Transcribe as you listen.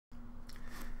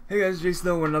Hey guys,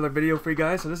 Jsnow with another video for you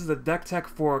guys. So this is a deck tech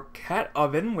for Cat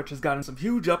Oven, which has gotten some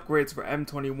huge upgrades for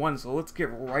M21. So let's get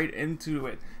right into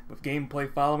it with gameplay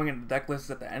following and the deck list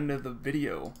at the end of the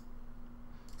video.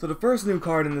 So the first new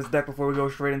card in this deck before we go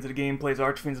straight into the gameplay is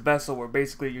Archfiend's Vessel, where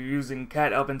basically you're using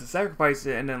Cat Oven to sacrifice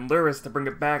it and then Luris to bring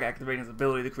it back, activating its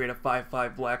ability to create a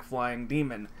 5/5 black flying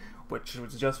demon, which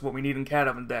was just what we need in Cat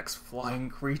Oven decks, flying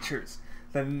creatures.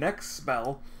 The next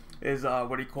spell is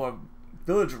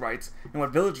Village Rites, and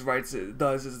what Village Rites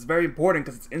does is it's very important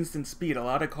because it's instant speed. A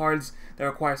lot of cards that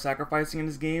require sacrificing in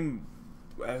this game,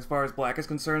 as far as black is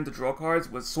concerned, to draw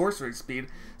cards was sorcery speed,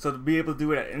 so to be able to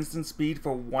do it at instant speed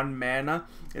for 1 mana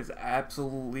is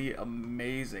absolutely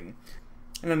amazing.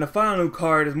 And then the final new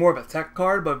card is more of a tech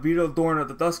card, but Vito Dorn of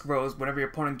the Dusk Rose. Whenever your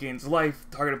opponent gains life,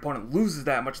 target opponent loses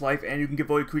that much life, and you can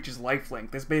give all your creatures lifelink.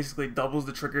 This basically doubles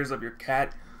the triggers of your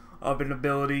Cat Oven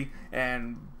ability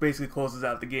and basically closes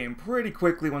out the game pretty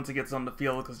quickly once it gets on the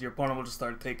field, because your opponent will just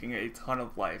start taking a ton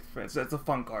of life. It's a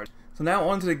fun card. So now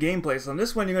on to the gameplay. So on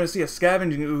this one, you're going to see a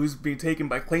Scavenging Ooze being taken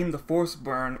by Claim the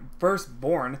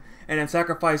Firstborn and then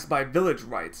sacrificed by Village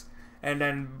Rites. And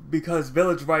then because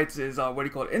Village Rites is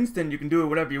instant, you can do it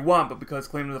whatever you want, but because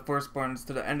Claim the Firstborn is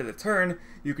to the end of the turn,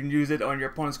 you can use it on your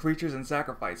opponent's creatures and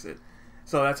sacrifice it.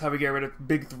 So that's how we get rid of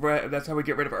big threat. That's how we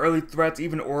get rid of early threats.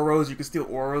 Even Oros, you can steal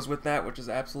Oros with that, which is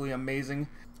absolutely amazing.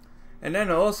 And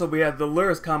then also we have the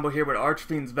Luris combo here with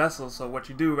Archfiend's Vessel. So what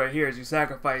you do right here is you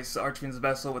sacrifice Archfiend's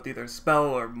Vessel with either spell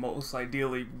or most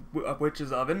ideally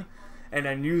Witch's Oven, and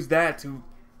then use that to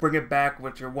bring it back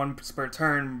with your 1 per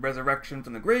turn resurrection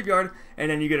from the graveyard,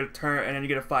 and then you get a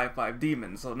 5/5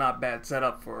 demon. So not bad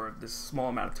setup for this small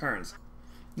amount of turns.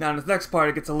 Now in this next part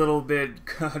it gets a little bit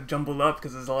jumbled up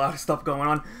because there's a lot of stuff going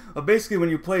on. But basically when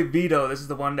you play Vito, this is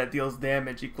the one that deals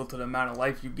damage equal to the amount of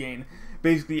life you gain.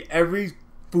 Basically every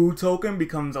food token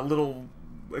becomes a little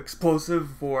explosive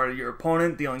for your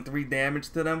opponent, dealing 3 damage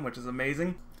to them, which is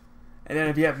amazing. And then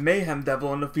if you have Mayhem Devil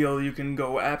on the field, you can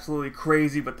go absolutely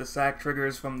crazy with the sack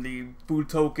triggers from the food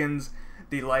tokens,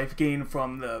 the life gain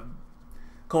from the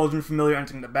Cauldron Familiar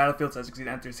entering the battlefield, so as you can see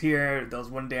it enters here, it does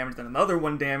 1 damage, then another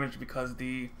 1 damage because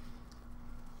the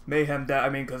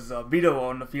Vito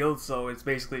on the field, so it's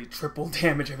basically triple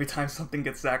damage every time something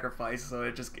gets sacrificed, so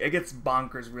it gets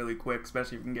bonkers really quick,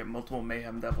 especially if you can get multiple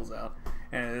Mayhem Devils out.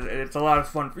 And it's a lot of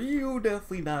fun for you,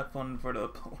 definitely not fun for the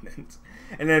opponent.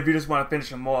 And then if you just want to finish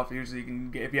them off, usually you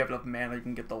can if you have enough mana, you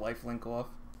can get the lifelink off.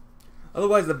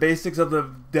 Otherwise, the basics of the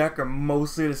deck are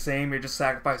mostly the same. You're just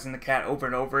sacrificing the cat over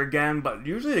and over again, but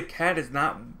usually the cat is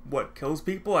not what kills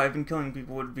people. I've been killing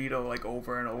people with Vito like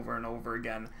over and over and over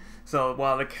again. So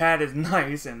while the cat is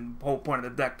nice and the whole point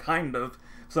of the deck kind of, for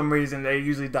some reason they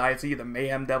usually die to either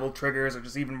Mayhem Devil triggers or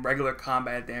just even regular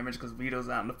combat damage because Vito's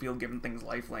out in the field giving things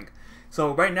lifelink.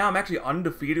 So right now I'm actually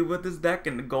undefeated with this deck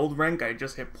in the gold rank. I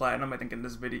just hit platinum, I think in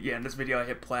this video I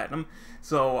hit platinum.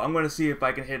 So I'm going to see if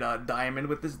I can hit diamond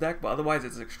with this deck, but otherwise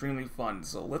it's extremely fun.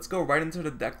 So let's go right into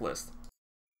the deck list.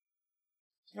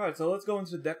 Alright, so let's go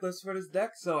into the deck list for this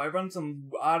deck. So I run some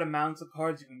odd amounts of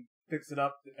cards. You can fix it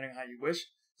up depending on how you wish.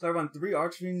 So I run 3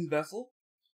 Archfiend's Vessel,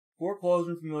 4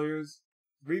 Cauldron Familiars,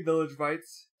 3 Village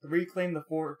Rites, 3 Claim the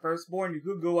Firstborn. You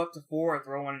could go up to 4 or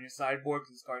throw one on your sideboard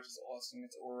because this card's just awesome.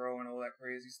 It's Oro and all that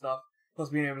crazy stuff. Plus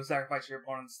being able to sacrifice your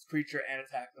opponent's creature and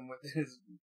attack them with it is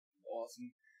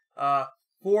awesome.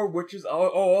 4 Witches.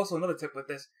 Also another tip with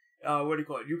this.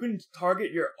 You can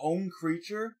target your own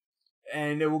creature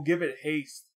and it will give it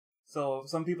haste. So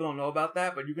some people don't know about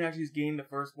that, but you can actually gain the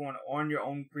Firstborn on your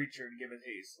own creature to give it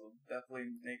haste. So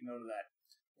definitely make note of that.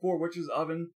 4 Witch's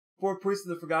Oven. 4 Priests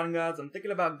of the Forgotten Gods. I'm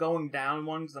thinking about going down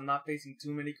one because I'm not facing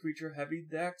too many creature-heavy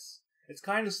decks. It's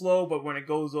kind of slow, but when it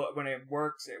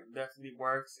works, it definitely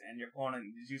works, and your opponent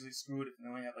is usually screwed if they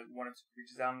only have like 1 or 2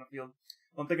 creatures out on the field.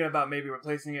 So I'm thinking about maybe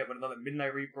replacing it with another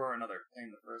Midnight Reaper or another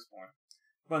Claim the Firstborn.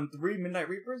 Run 3 Midnight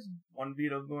Reapers, 1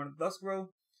 Vito Dorn of the Dusk Rose,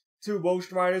 2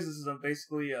 Ghost Riders. This is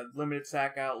basically a limited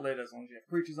sack outlet as long as you have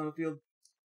creatures on the field.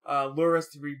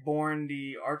 Luris to reborn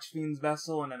the Archfiend's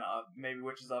Vessel, and then maybe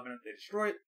Witch's Oven if they destroy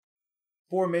it.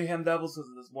 4 Mayhem Devils, so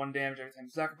there's 1 damage every time you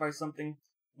sacrifice something.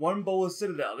 1 Bolas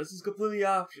Citadel. This is completely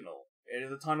optional. It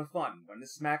is a ton of fun. When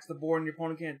this smacks the board and your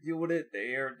opponent can't deal with it,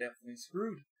 they are definitely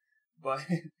screwed. But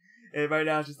right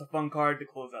now it's just a fun card to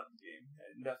close out the game.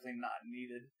 Definitely not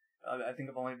needed. I think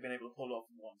I've only been able to pull it off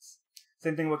once.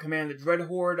 Same thing with Command the Dread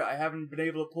Horde. I haven't been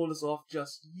able to pull this off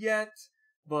just yet,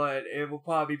 but it will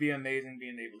probably be amazing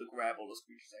being able to grab all those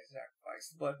creatures I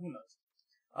sacrificed. But who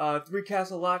knows? 3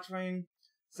 Castle Latrain.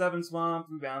 7 Swamp,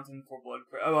 3 Mountain, 4 Blood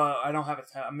Crypt. I don't have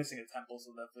I'm missing a temple,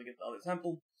 so definitely get the other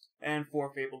temple. And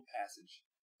 4 Fabled Passage.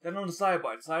 Then on the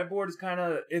sideboard. Sideboard is kind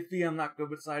of iffy. I'm not good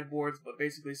with sideboards, but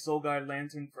basically Soul Guide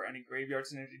Lantern for any graveyard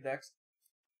synergy decks.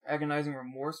 Agonizing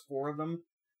Remorse, 4 of them.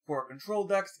 For control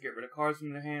decks to get rid of cards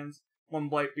from their hands. 1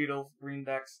 Blight Beetle for green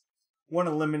decks. 1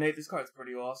 Eliminate. This card's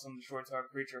pretty awesome. Destroy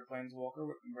target creature or planeswalker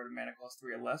with converted mana cost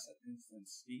 3 or less at instant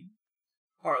speed.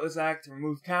 Heartless Act to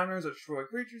remove counters or destroy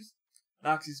creatures.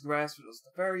 Noxie's Grasp for those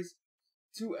fairies.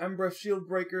 2 Embereth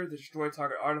Shieldbreaker to destroy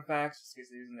target artifacts, in case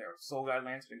they're using their Soul Guide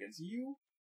Lantern against you.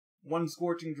 1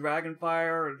 Scorching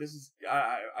Dragonfire. This is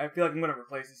I feel like I'm gonna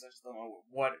replace this. I just don't know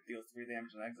what. It deals 3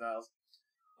 damage and exiles.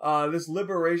 This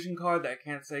Liberation card that I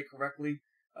can't say correctly.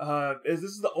 This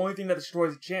is the only thing that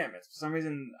destroys enchantments. For some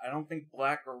reason, I don't think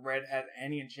black or red has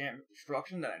any enchantment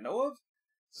destruction that I know of.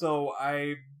 So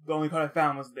the only card I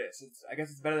found was this. I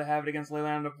guess it's better to have it against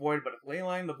Leyline of the Void, but if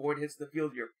Leyline of the Void hits the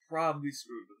field, you're probably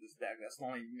screwed with this deck. That's the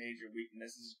only major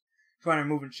weakness. Is trying to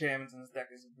remove enchantments in this deck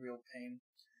is a real pain.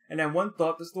 And then 1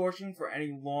 Thought Distortion for any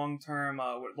long-term,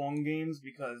 with long games,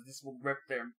 because this will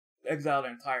exile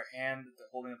their entire hand if they're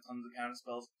holding up tons of counter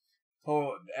spells.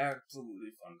 Oh,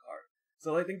 absolutely fun card.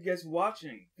 So I thank you guys for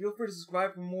watching. Feel free to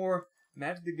subscribe for more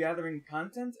Magic the Gathering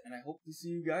content, and I hope to see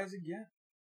you guys again.